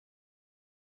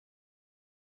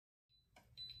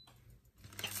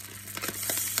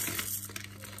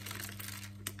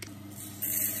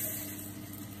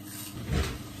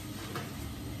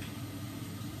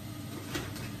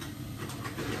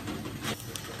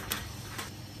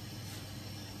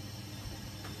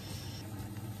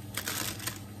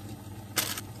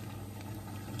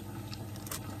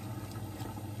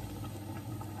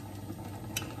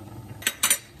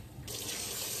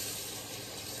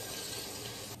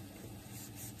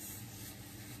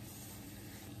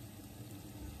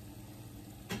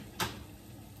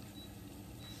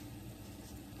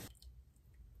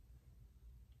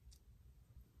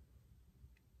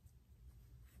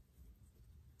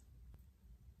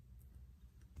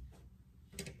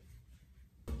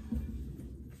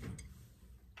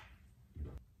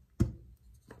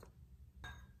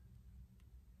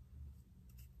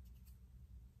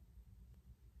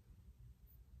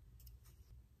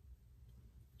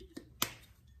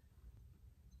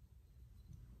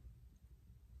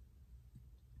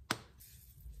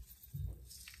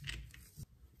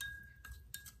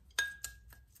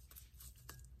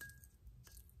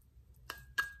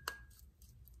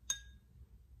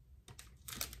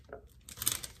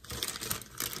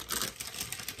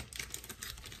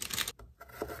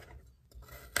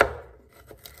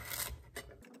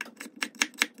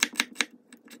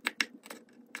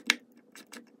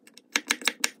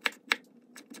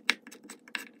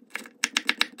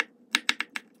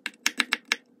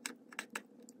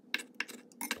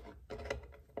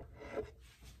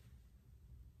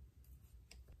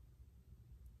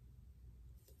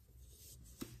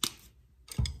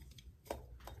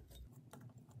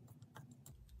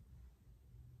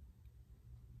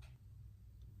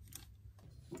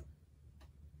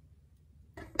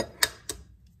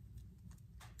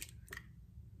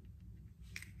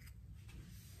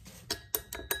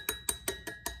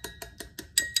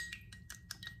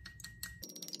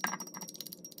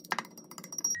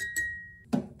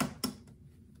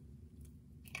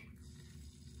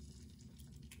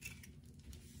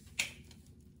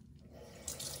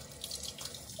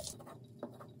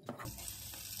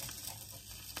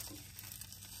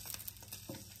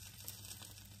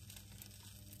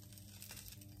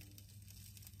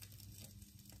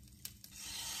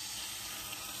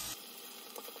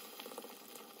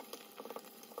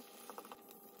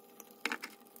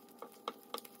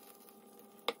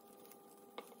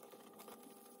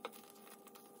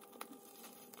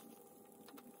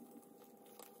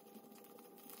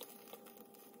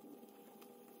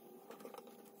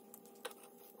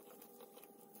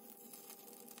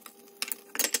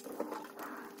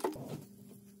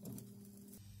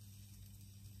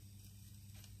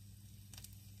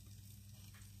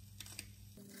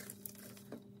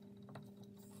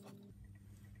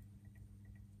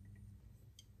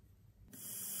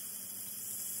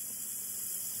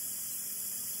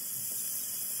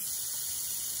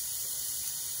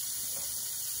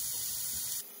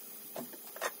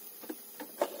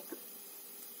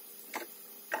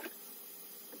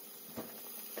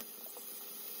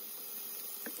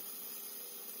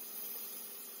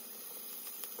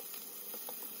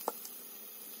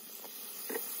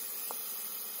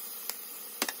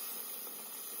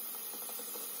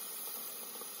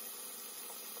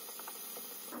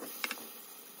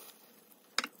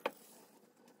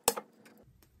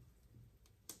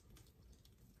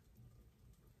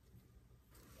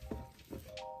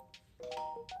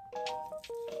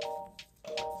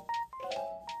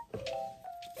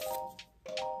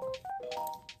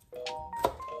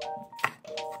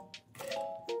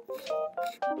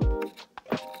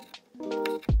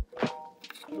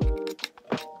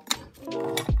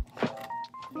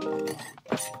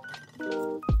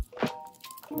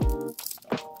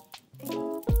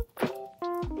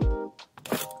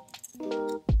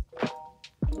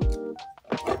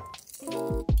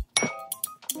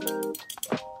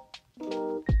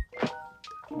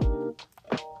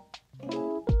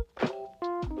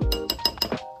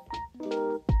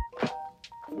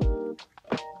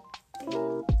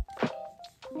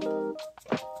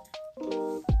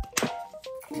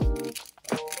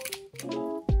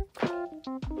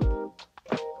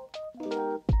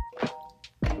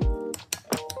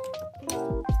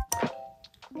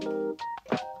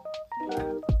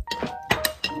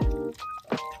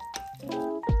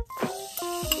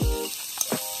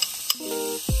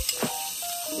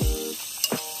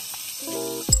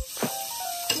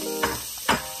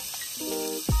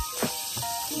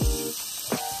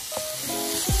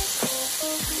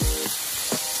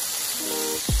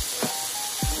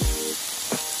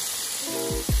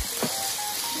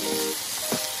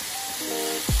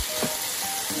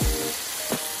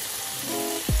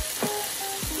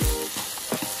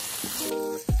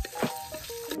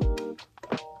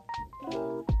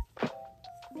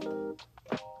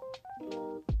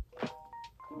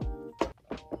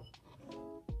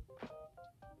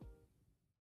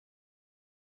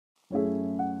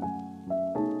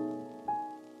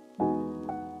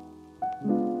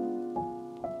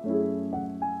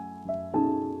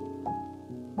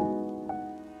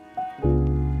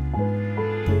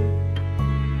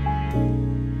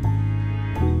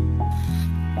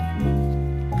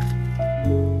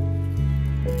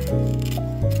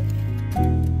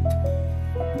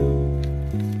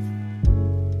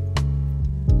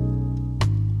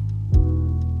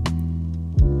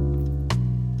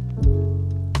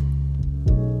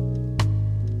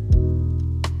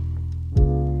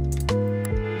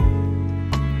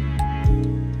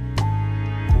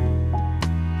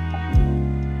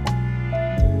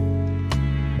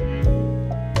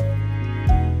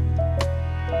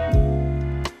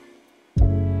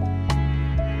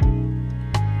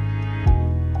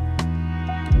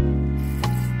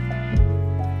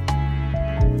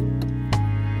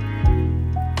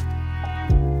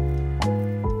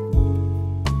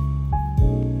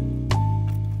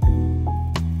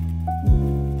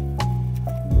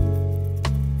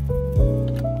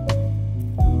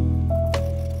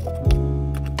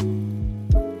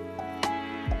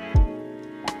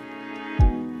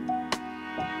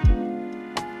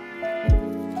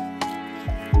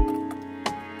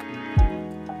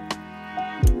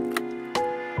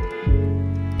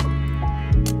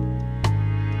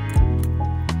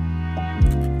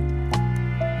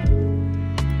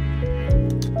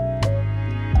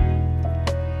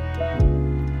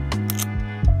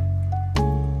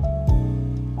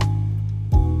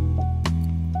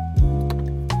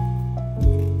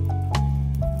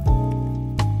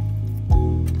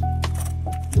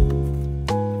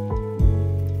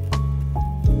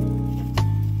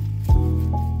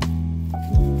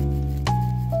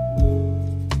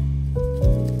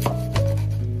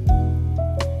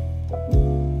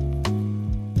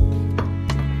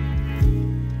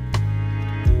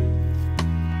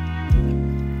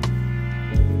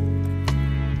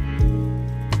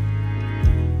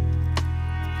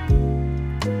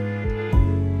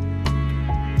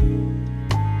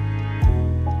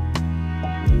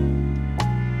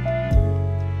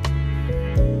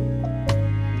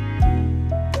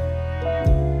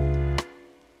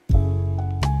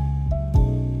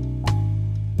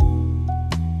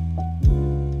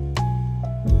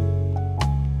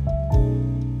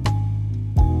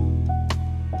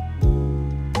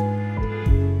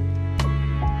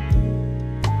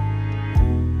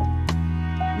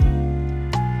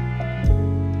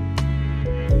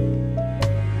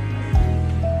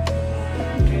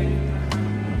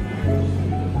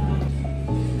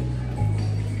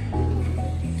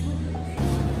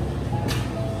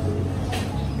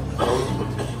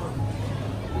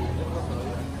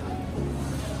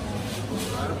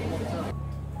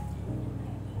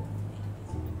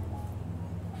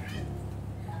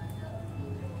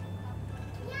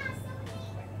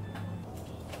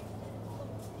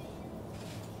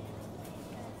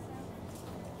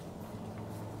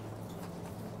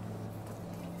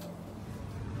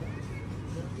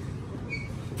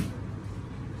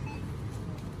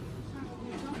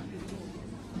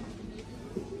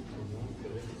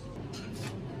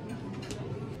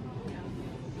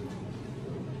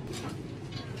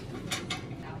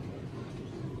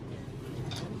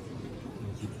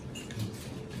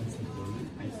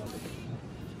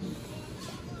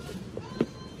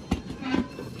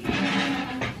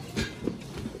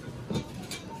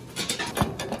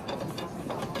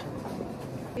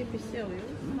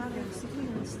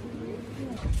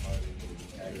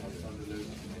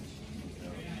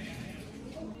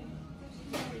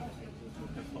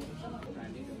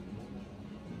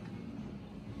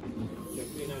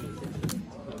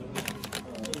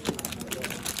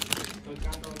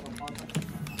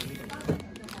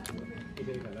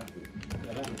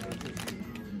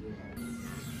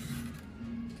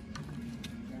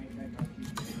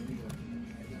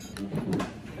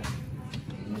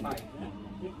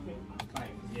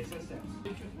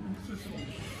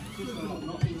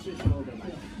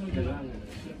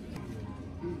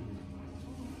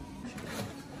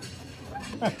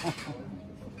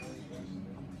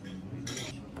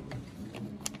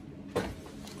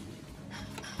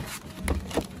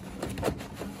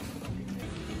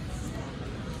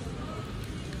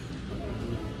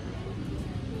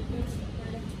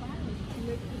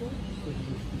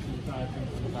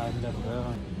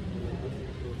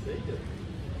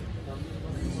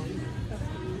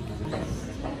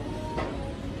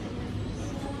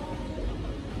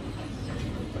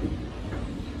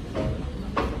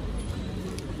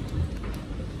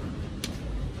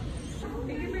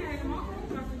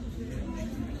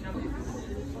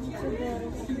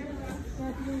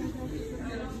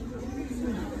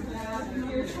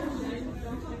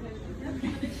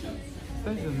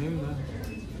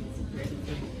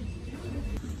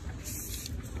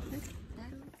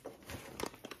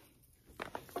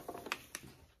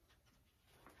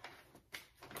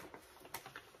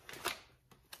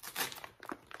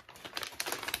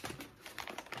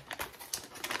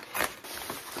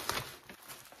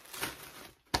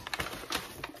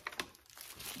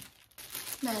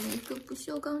买了一个不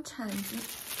锈钢铲子，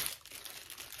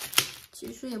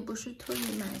其实也不是特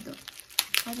意买的，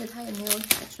而且它也没有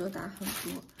打折打很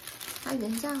多，它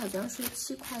原价好像是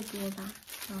7块多吧，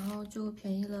然后就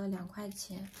便宜了2块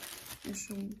钱，就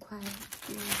是5块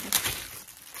多一点。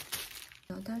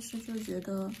但是就觉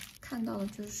得看到了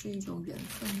就是一种缘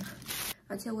分嘛，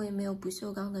而且我也没有不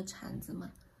锈钢的铲子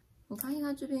嘛。我发现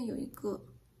它这边有一个，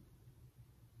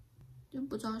就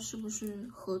不知道是不是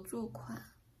合作款。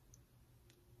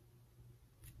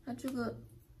它这个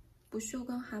不锈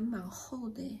钢还蛮厚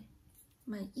的诶，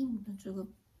蛮硬的这个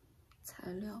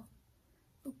材料，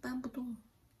都搬不动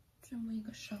这么一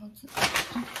个勺子。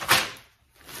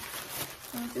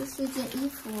然后这是一件衣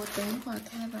服，我等一会儿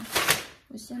开吧。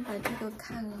我先把这个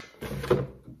看了。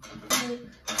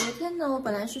昨天呢，我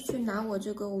本来是去拿我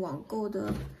这个网购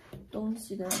的东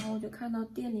西的，然后我就看到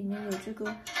店里面有这个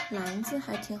篮子，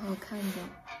还挺好看的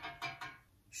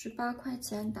，18块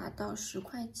钱打到10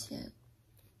块钱。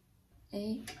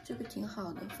哎，这个挺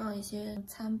好的，放一些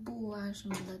餐布啊什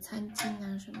么的，餐巾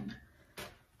啊什么的。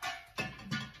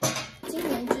今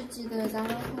年这季的杂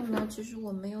货铺呢，其实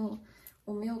我没有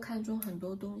看中很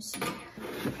多东西。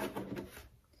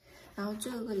然后这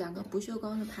个2个不锈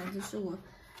钢的盘子是我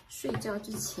睡觉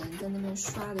之前在那边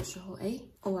刷的时候，哎，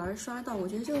偶尔刷到，我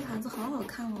觉得这个盘子好好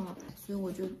看哦，所以我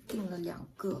就订了2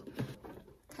个，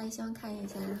开箱看一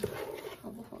下好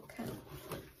不好看。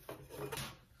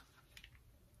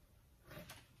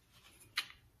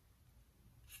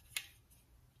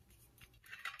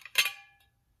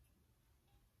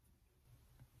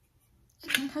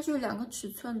它是有2个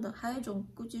尺寸的，还有一种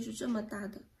估计是这么大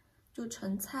的，就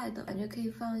盛菜的，感觉可以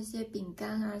放一些饼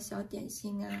干啊、小点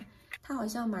心啊。它好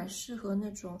像蛮适合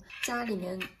那种家里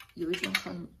面有一种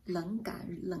很冷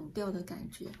调的感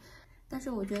觉，但是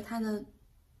我觉得它的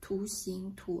图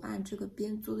形图案这个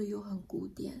边做的又很古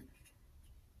典，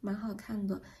蛮好看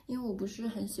的。因为我不是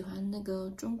很喜欢那个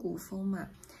中古风嘛。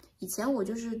以前我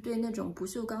就是对那种不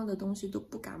锈钢的东西都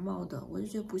不感冒的，我就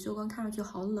觉得不锈钢看上去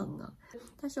好冷啊。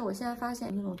但是我现在发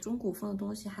现那种中古风的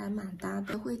东西还蛮搭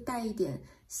的，会带一点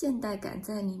现代感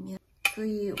在里面，所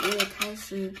以我也开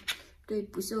始对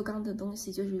不锈钢的东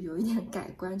西就是有一点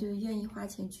改观，就是愿意花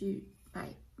钱去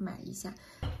买一下。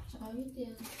找一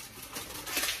点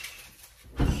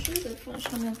吃的放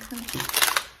上面看，就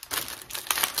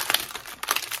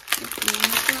比如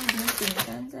放点饼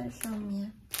干在上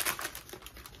面。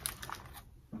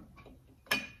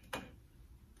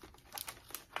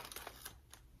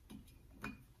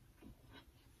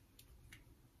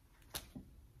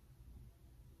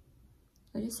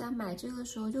我就想买这个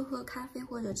时候，就喝咖啡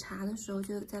或者茶的时候，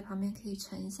就在旁边可以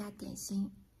盛一下点心，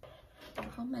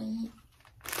好满意。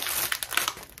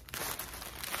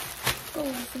购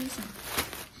物分享，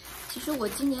其实我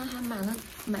今年还买了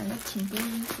挺多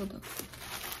衣服的，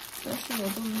但是我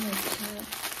都没有拆。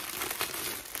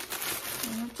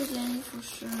然后这件衣服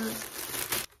是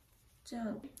这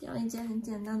样一件很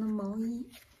简单的毛衣，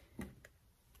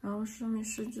然后上面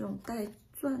是这种带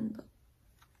钻的。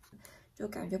就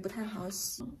感觉不太好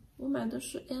洗。我买的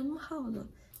是 M 号的。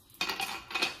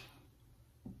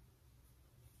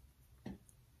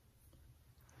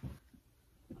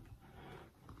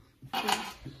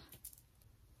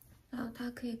然后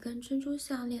它可以跟珍珠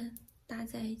项链搭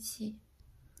在一起，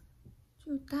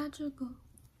就搭这个。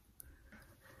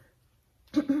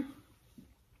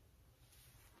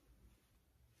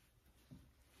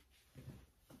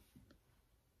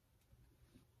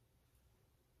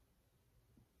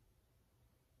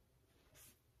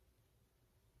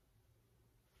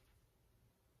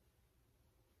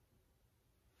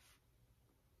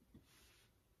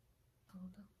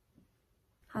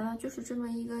好了，就是这么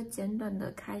一个简短的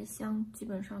开箱，基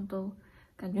本上都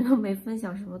感觉都没分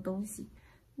享什么东西。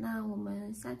那我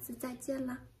们下次再见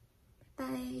啦，拜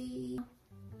拜。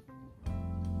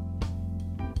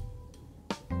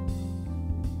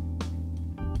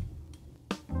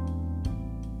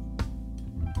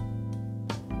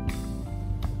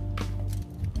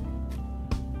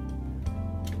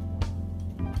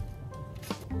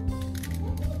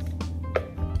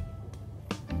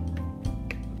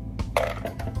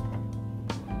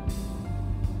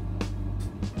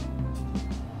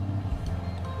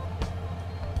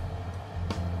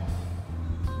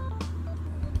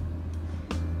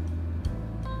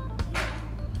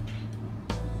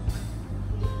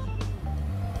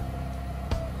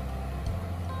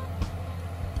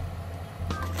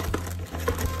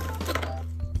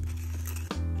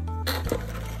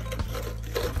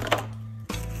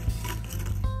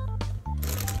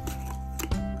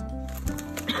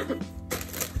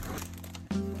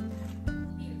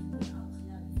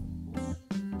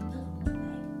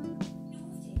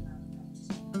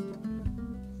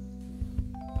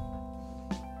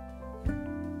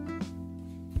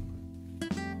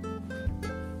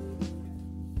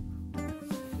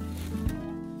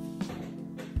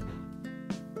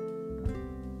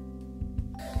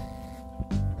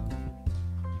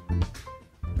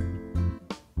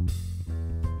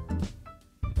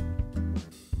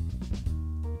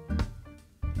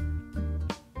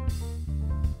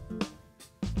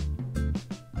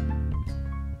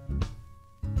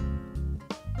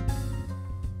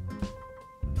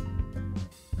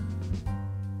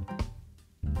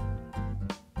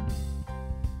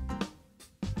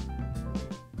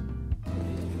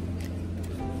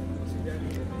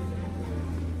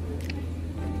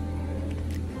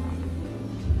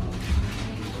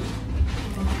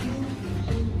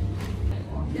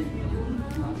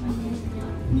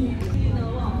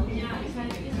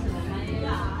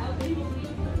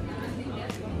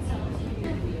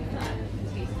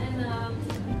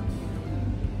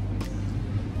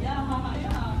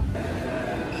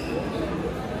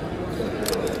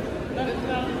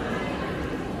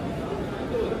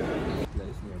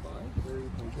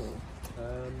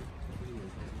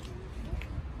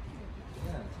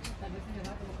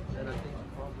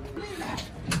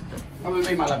Come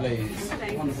with me, my lovelies.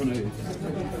 Wonderful news.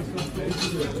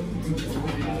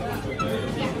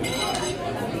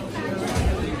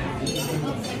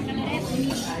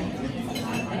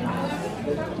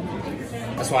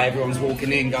 That's why everyone's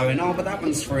walking in going, oh, but that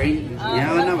one's free.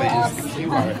 Yeah, I know it is. Don't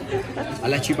worry. I'll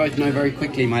let you both know very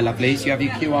quickly, my lovelies. You have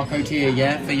your QR code here,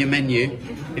 yeah, for your menu.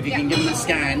 If you can give them a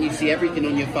scan, you see everything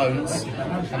on your phones.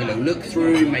 Have a little look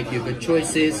through, make your good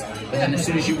choices. But then as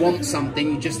soon as you want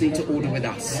something, you just need to order with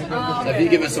us. So if you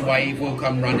give us a wave, we'll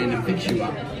come running and fix you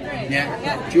up.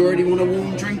 Yeah? Do you already want a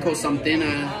warm drink or something?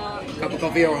 A cup of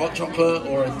coffee or a hot chocolate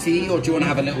or a tea? Or do you want to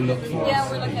have a little look for us? Yeah,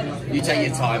 we're looking. You take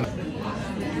your time.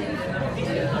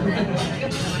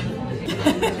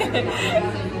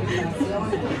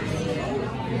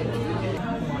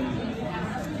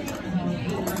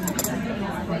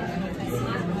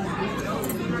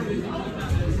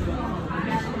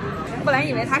 本来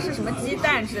以为它是什么鸡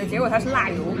蛋之类，结果它是辣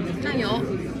油。酱油。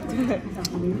对，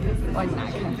我给你拿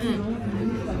看。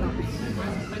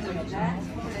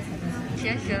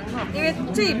甜咸的。因为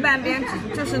这半边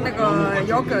就是那个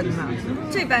yogurt嘛，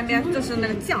这半边就是那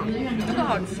个酱，这个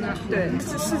好吃。对，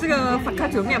是这个法卡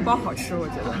酒面包好吃，我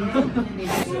觉得。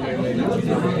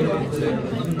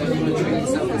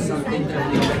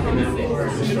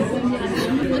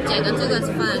我点的这个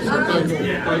是放在上面。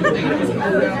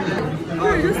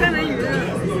对，就三文鱼。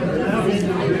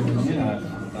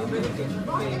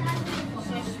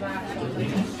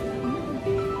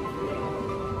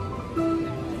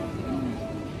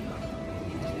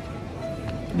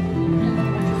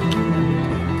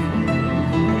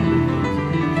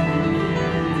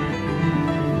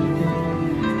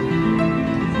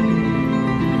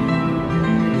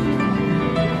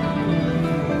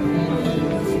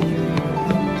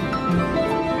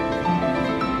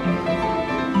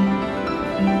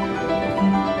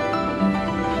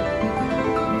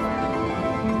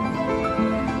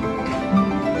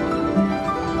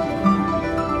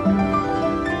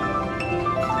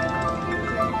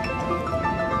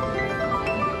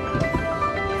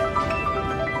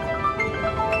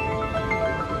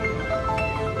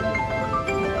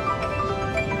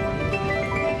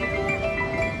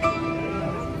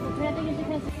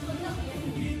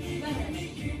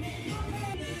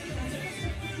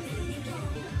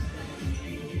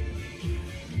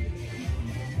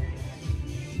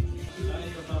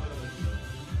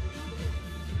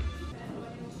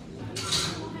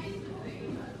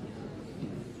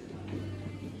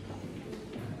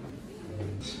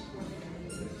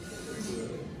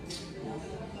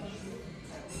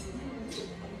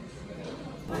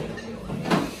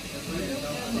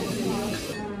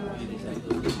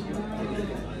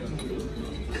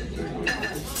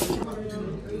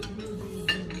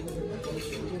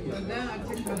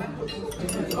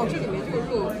这个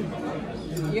肉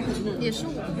也很嫩，也是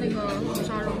那个红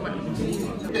烧肉嘛。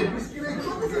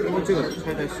因为这个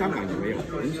菜在香港就没有，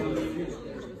很少。